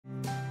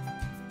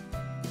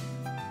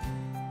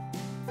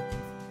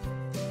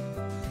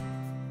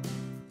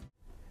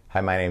Hi,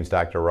 my name is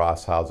Dr.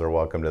 Ross Hauser.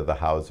 Welcome to the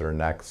Hauser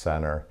Neck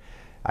Center.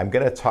 I'm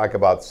going to talk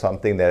about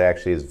something that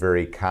actually is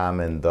very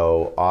common,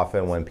 though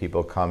often when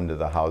people come to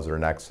the Hauser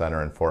Neck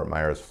Center in Fort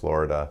Myers,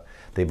 Florida,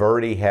 they've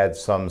already had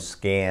some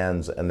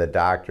scans and the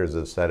doctors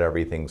have said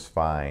everything's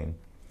fine.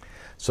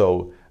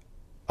 So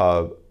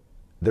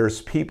there's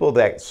people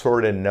that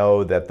sort of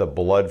know that the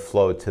blood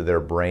flow to their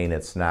brain,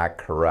 it's not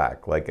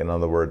correct. Like, in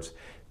other words,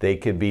 they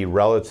could be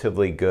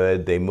relatively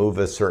good, they move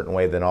a certain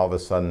way, then all of a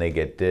sudden they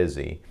get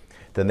dizzy.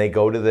 Then they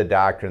go to the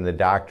doctor and the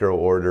doctor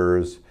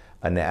orders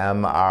an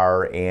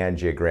MR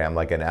angiogram,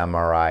 like an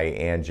MRI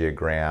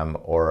angiogram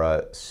or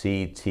a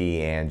CT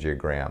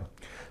angiogram.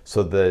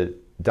 So the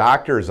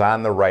doctor's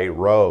on the right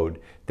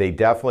road. They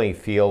definitely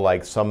feel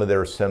like some of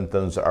their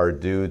symptoms are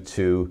due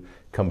to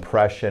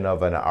compression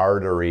of an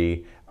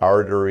artery.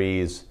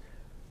 Arteries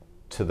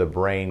to the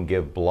brain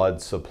give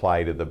blood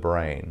supply to the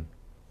brain.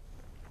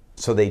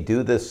 So they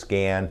do the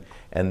scan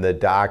and the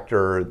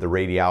doctor, the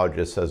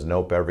radiologist says,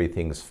 nope,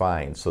 everything's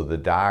fine. So the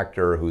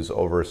doctor who's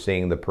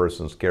overseeing the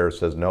person's care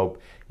says,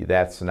 nope,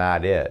 that's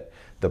not it.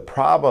 The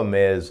problem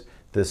is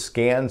the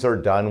scans are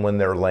done when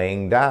they're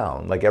laying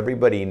down. Like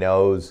everybody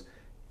knows,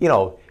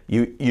 you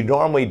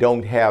normally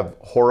don't have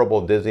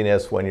horrible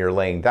dizziness when you're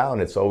laying down.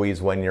 It's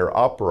always when you're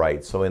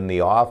upright. So in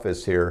the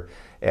office here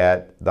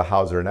at the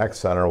Hauser Neck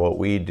Center, what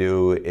we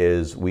do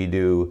is we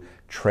do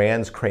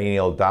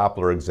transcranial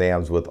Doppler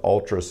exams with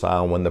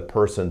ultrasound when the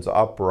person's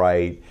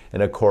upright,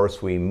 and of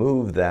course we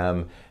move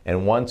them,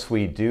 and once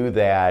we do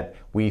that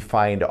we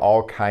find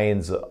all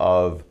kinds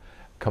of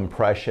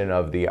compression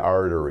of the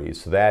arteries.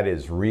 So that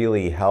is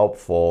really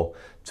helpful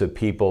to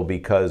people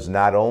because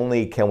not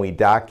only can we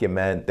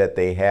document that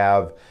they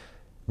have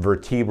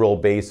vertebral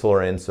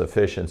basilar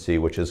insufficiency,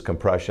 which is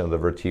compression of the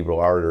vertebral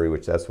artery,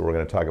 which that's what we're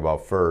going to talk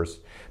about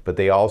first, but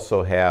they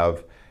also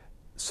have,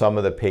 some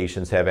of the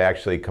patients have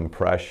actually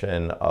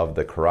compression of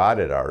the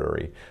carotid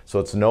artery.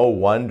 So it's no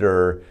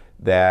wonder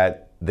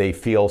that they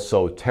feel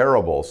so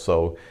terrible.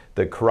 So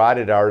the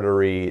carotid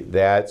artery,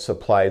 that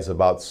supplies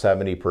about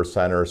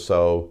 70% or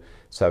so,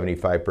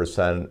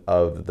 75%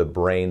 of the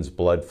brain's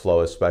blood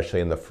flow, especially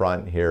in the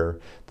front here.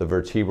 The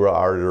vertebral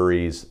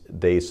arteries,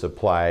 they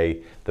supply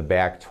the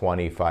back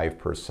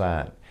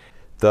 25%.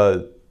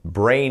 The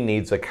brain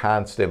needs a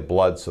constant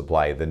blood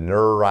supply. The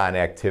neuron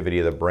activity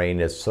of the brain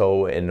is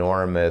so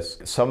enormous.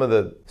 Some of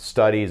the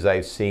studies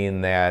I've seen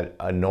that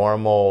a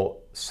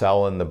normal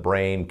cell in the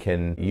brain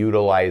can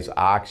utilize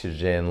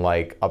oxygen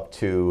like up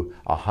to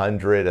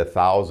 100,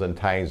 1,000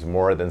 times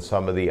more than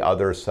some of the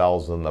other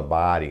cells in the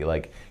body.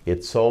 Like,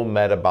 it's so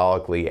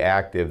metabolically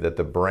active that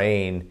the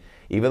brain,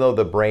 even though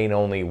the brain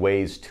only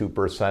weighs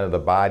 2% of the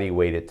body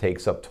weight, it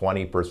takes up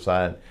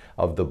 20%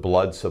 of the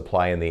blood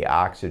supply and the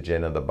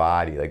oxygen of the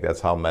body. Like,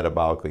 that's how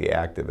metabolically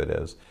active it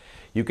is.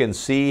 You can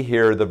see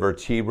here the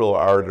vertebral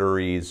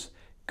arteries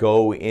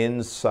go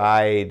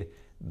inside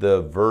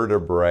the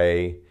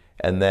vertebrae,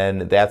 and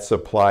then that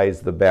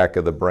supplies the back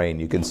of the brain.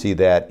 You can see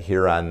that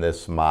here on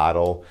this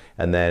model,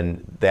 and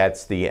then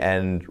that's the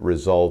end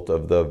result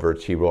of the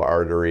vertebral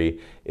artery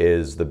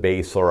is the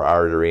basilar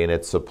artery, and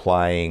it's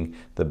supplying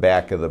the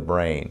back of the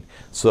brain.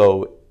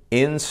 So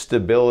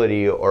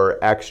instability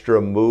or extra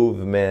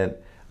movement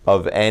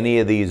of any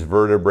of these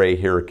vertebrae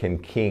here can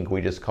kink.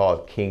 We just call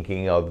it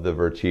kinking of the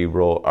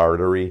vertebral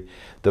artery.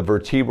 The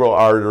vertebral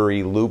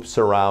artery loops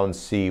around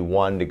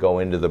C1 to go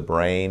into the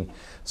brain.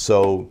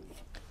 So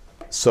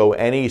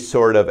any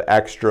sort of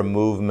extra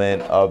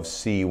movement of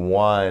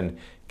C1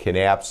 can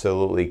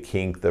absolutely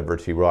kink the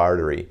vertebral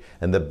artery.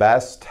 And the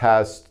best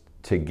test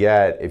to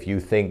get, if you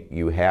think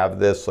you have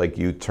this, like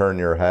you turn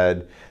your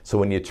head. So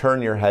when you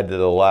turn your head to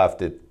the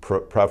left, it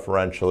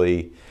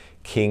preferentially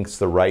kinks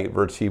the right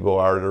vertebral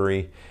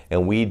artery.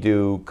 And we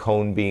do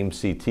cone beam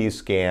CT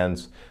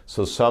scans.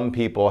 So some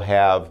people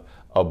have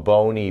a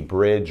bony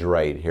bridge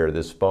right here.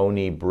 This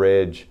bony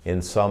bridge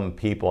in some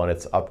people, and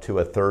it's up to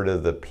 1/3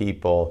 of the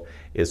people,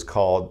 is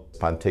called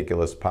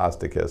ponticulus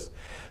posticus.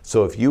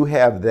 So if you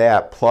have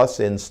that plus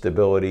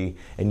instability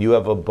and you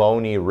have a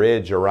bony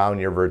ridge around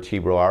your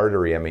vertebral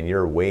artery, I mean,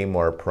 you're way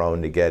more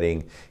prone to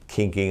getting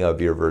kinking of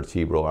your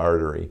vertebral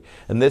artery.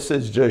 And this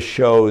just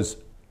shows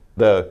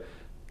the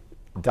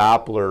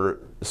Doppler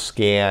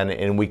scan,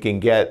 and we can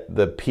get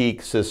the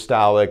peak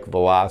systolic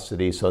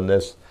velocity. So in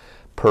this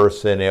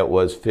person it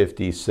was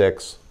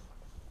 56,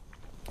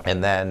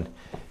 and then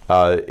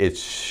it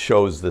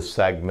shows the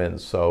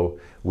segments. So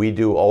we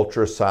do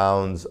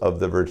ultrasounds of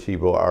the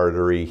vertebral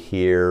artery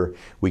here.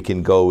 We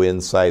can go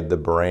inside the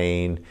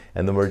brain,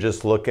 and then we're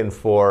just looking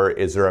for,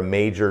 is there a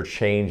major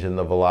change in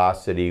the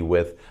velocity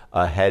with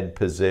a head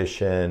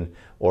position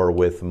or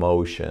with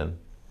motion?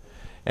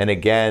 And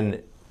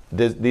again,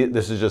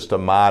 this is just a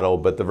model,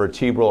 but the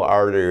vertebral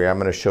artery, I'm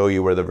going to show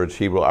you where the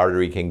vertebral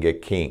artery can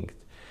get kinked.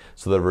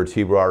 So the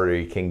vertebral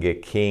artery can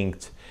get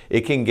kinked.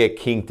 It can get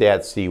kinked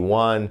at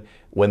C1.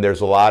 When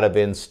there's a lot of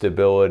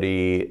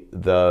instability,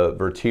 the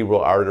vertebral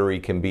artery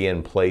can be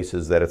in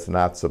places that it's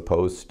not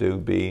supposed to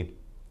be.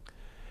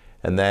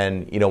 And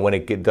then, when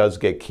it does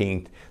get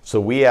kinked,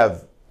 so we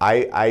have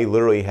I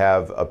literally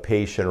have a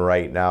patient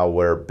right now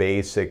where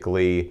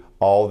basically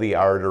all the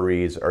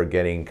arteries are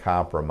getting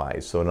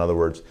compromised. So in other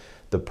words,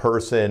 the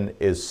person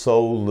is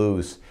so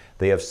loose,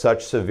 they have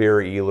such severe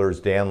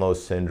Ehlers-Danlos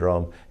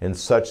syndrome and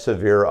such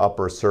severe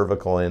upper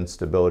cervical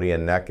instability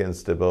and neck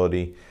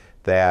instability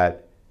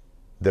that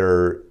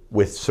they're,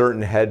 with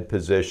certain head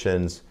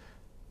positions,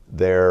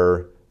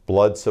 their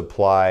blood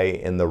supply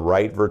in the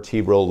right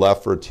vertebral,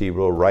 left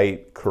vertebral,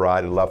 right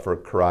carotid, left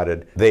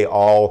carotid, they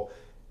all,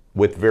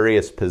 with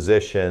various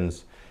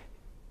positions,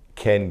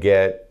 can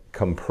get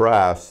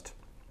compressed.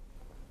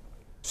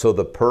 So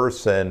the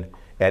person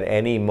at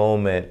any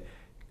moment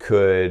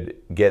could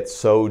get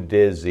so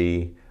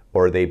dizzy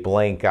or they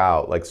blank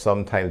out. Like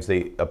sometimes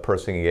a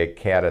person can get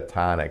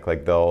catatonic,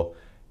 like they'll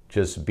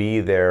just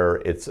be there.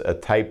 It's a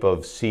type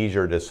of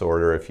seizure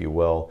disorder, if you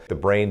will. The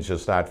brain's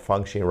just not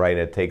functioning right, and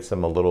it takes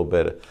them a little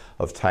bit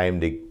of time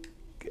to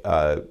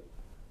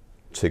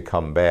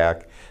come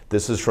back.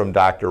 This is from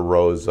Dr.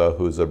 Rosa,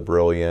 who's a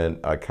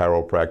brilliant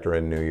chiropractor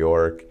in New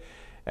York,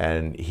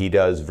 and he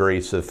does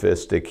very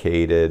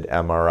sophisticated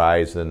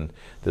MRIs, and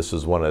this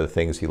is one of the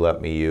things he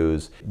let me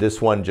use.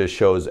 This one just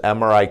shows,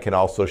 MRI can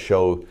also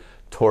show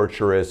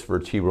tortuous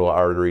vertebral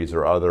arteries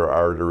or other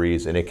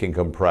arteries, and it can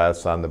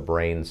compress on the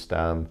brain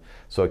stem.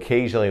 So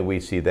occasionally we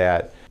see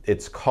that.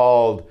 It's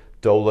called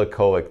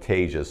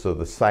dolichoectasia. So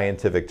the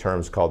scientific term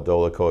is called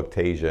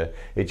dolichoectasia.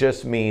 It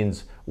just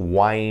means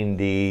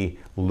windy,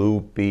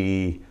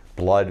 loopy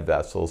blood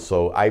vessels.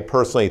 So I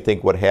personally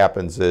think what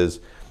happens is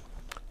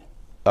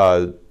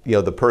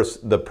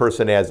the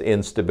person has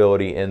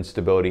instability,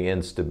 instability,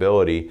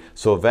 instability.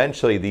 So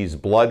eventually these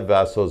blood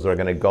vessels are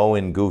going to go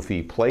in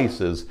goofy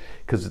places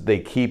because they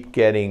keep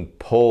getting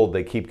pulled.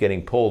 They keep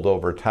getting pulled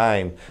over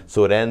time.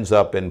 So it ends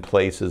up in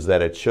places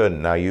that it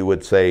shouldn't. Now you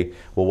would say,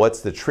 well,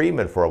 what's the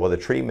treatment for it? Well, the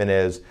treatment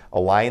is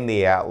align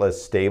the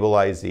atlas,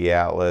 stabilize the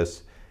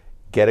atlas,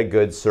 get a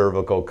good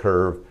cervical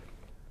curve.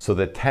 So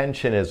the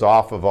tension is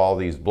off of all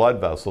these blood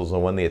vessels,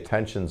 and when the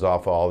attention's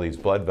off of all these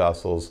blood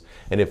vessels,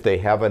 and if they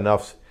have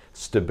enough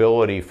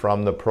stability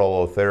from the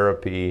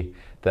prolotherapy,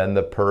 then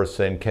the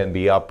person can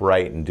be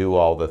upright and do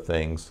all the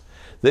things.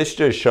 This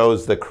just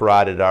shows the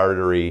carotid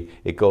artery.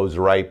 It goes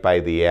right by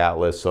the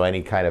atlas, so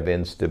any kind of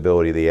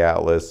instability of the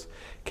atlas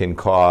can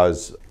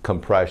cause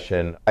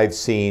compression. I've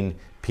seen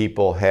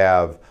people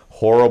have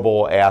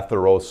horrible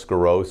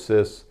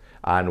atherosclerosis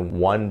on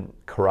one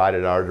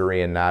carotid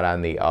artery and not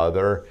on the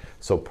other.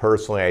 So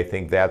personally, I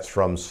think that's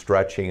from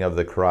stretching of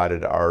the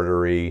carotid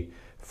artery,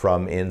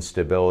 from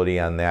instability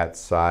on that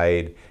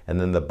side, and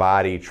then the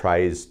body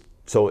tries.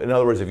 So in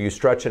other words, if you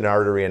stretch an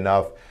artery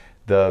enough,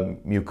 the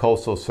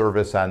mucosal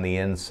surface on the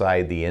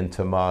inside, the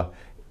intima,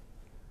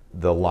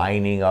 the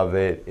lining of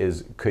it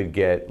could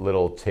get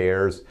little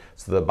tears.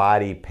 So the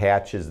body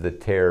patches the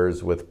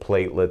tears with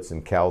platelets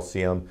and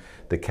calcium.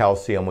 The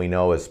calcium we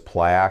know is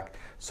plaque.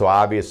 So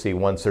obviously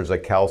once there's a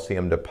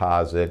calcium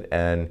deposit,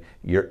 and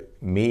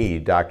me,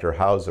 Dr.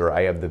 Hauser,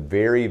 I have the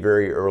very,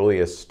 very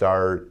earliest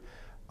start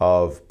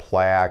of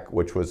plaque,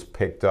 which was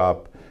picked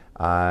up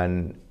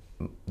on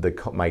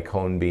my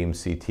cone beam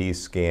CT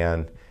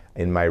scan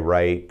in my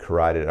right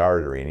carotid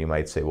artery. And you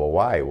might say, well,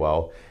 why?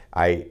 Well,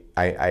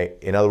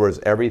 in other words,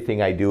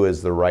 everything I do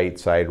is the right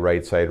side,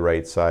 right side,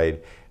 right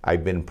side.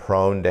 I've been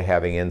prone to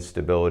having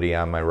instability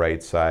on my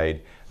right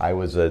side. I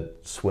was a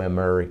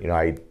swimmer,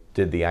 I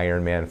did the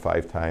Ironman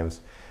 5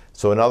 times.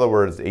 So in other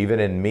words,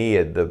 even in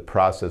me, the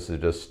process has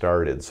just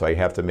started. So I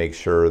have to make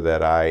sure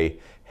that I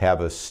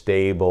have a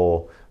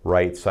stable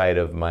right side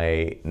of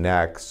my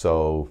neck.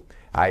 So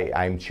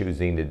I'm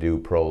choosing to do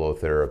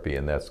prolotherapy,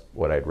 and that's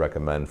what I'd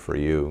recommend for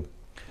you.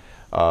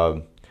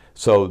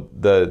 So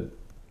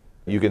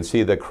you can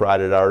see the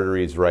carotid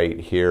arteries right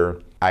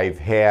here. I've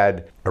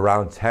had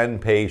around 10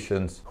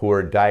 patients who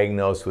were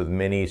diagnosed with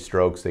mini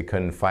strokes. They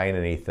couldn't find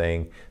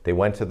anything. They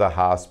went to the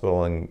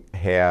hospital and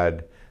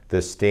had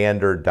the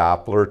standard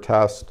Doppler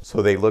test.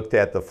 So they looked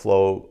at the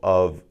flow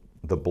of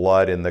the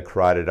blood in the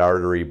carotid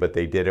artery, but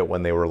they did it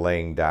when they were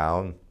laying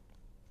down.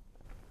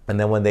 And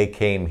then when they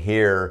came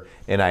here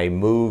and I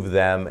moved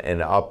them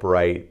and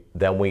upright,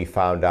 then we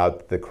found out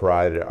that the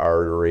carotid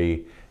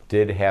artery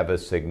did have a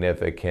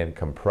significant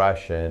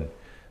compression,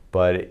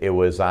 but it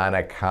was on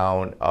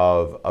account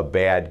of a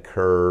bad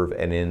curve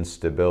and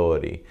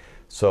instability.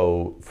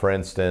 So for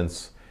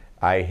instance,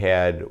 I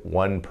had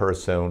one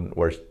person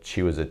where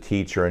she was a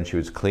teacher and she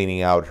was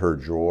cleaning out her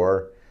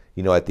drawer,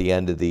 at the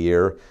end of the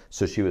year.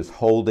 So she was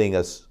holding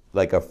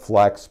like a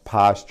flex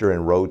posture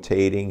and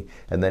rotating,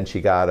 and then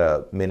she got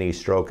a mini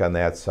stroke on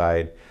that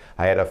side.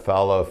 I had a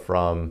fellow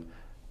from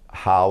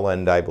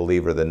Holland, I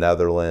believe, or the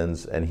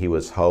Netherlands, and he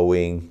was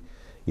hoeing,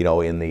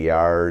 in the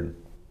yard.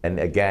 And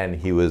again,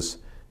 he was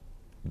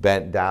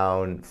bent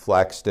down,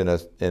 flexed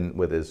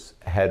with his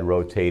head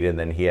rotated, and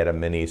then he had a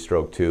mini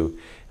stroke too.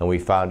 And we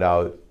found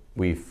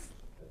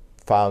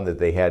that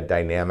they had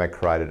dynamic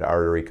carotid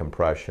artery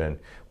compression,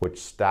 which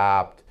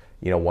stopped,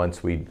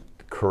 once we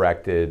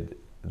corrected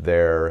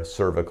their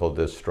cervical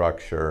disc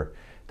structure.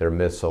 their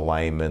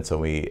misalignments,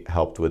 and we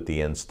helped with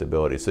the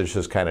instability. So this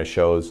just kind of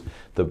shows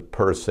the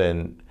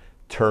person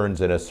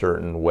turns in a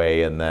certain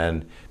way, and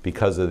then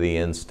because of the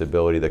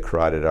instability, the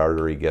carotid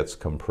artery gets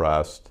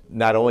compressed.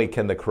 Not only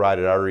can the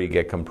carotid artery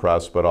get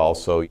compressed, but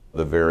also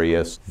the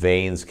various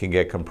veins can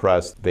get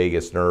compressed.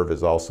 Vagus nerve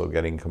is also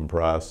getting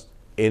compressed.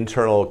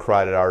 Internal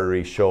carotid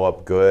arteries show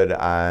up good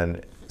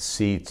on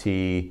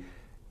CT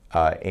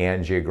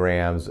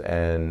angiograms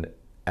and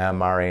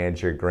MR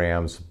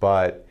angiograms,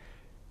 but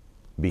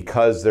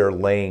because they're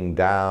laying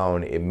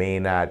down, it may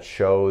not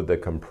show the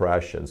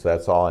compression. So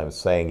that's all I'm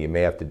saying. You may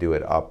have to do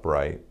it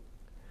upright.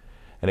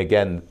 And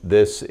again,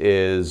 this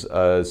is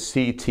a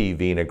CT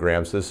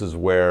venogram. So this is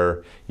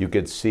where you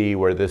could see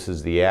where this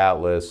is the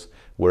atlas,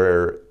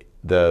 where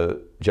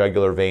the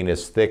jugular vein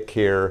is thick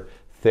here,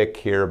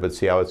 but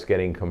see how it's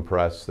getting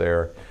compressed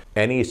there.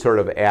 Any sort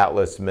of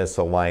atlas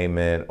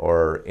misalignment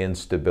or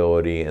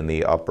instability in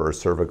the upper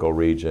cervical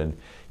region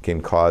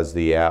can cause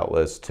the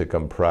atlas to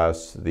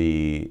compress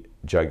the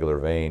jugular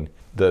vein.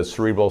 The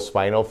cerebral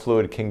spinal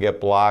fluid can get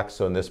blocked.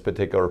 So in this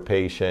particular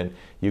patient,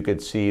 you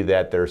could see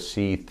that their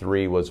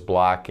C3 was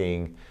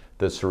blocking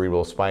the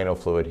cerebral spinal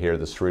fluid here.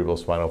 The cerebral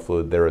spinal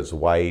fluid there is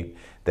white.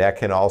 That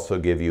can also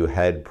give you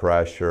head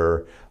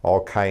pressure,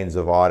 all kinds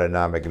of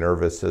autonomic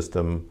nervous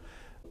system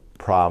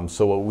problems.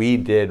 So what we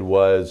did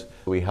was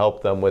we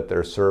helped them with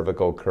their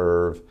cervical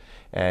curve,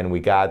 and we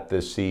got the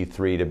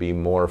C3 to be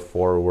more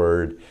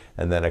forward,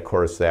 and then of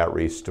course that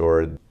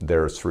restored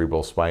their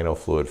cerebral spinal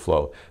fluid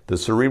flow. The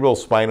cerebral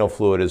spinal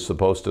fluid is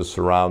supposed to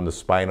surround the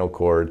spinal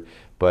cord,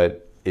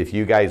 but if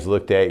you guys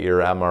looked at your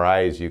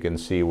MRIs, you can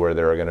see where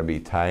there are going to be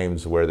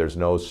times where there's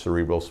no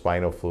cerebral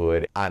spinal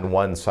fluid on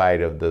one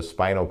side of the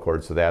spinal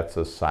cord, so that's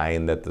a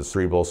sign that the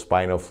cerebral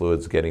spinal fluid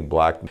is getting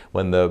blocked.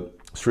 When the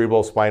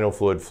cerebral spinal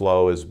fluid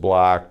flow is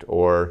blocked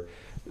or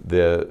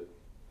the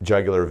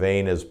jugular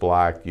vein is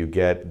blocked, you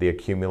get the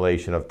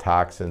accumulation of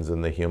toxins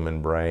in the human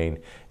brain.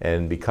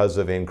 And because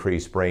of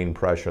increased brain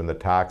pressure and the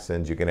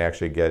toxins, you can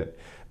actually get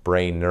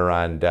brain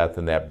neuron death,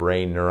 and that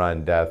brain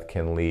neuron death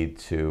can lead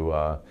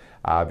to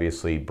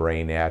obviously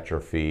brain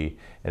atrophy.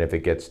 And if it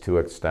gets too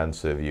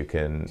extensive, you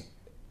can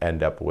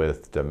end up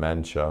with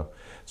dementia.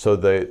 So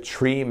the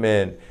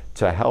treatment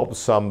to help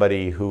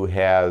somebody who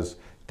has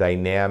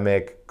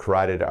dynamic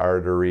carotid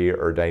artery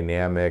or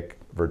dynamic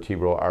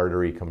vertebral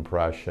artery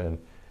compression,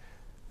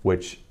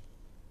 which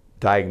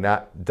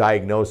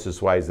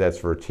diagnosis-wise, that's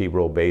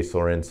vertebral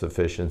basilar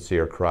insufficiency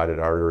or carotid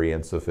artery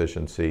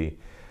insufficiency,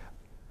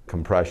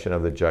 compression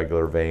of the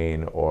jugular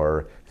vein,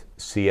 or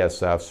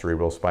CSF,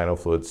 cerebral spinal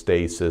fluid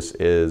stasis,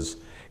 is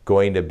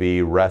going to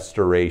be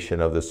restoration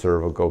of the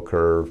cervical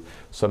curve.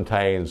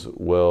 Sometimes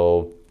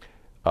we'll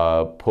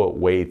put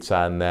weights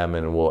on them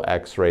and we'll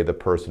x-ray the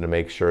person to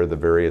make sure the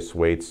various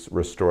weights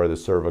restore the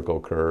cervical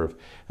curve,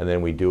 and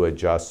then we do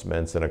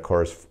adjustments. And of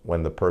course,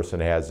 when the person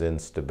has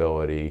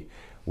instability,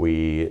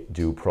 we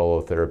do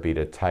prolotherapy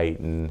to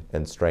tighten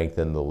and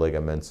strengthen the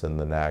ligaments in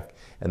the neck,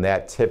 and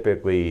that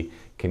typically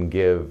can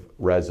give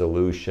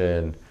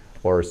resolution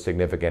or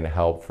significant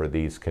help for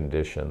these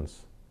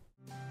conditions.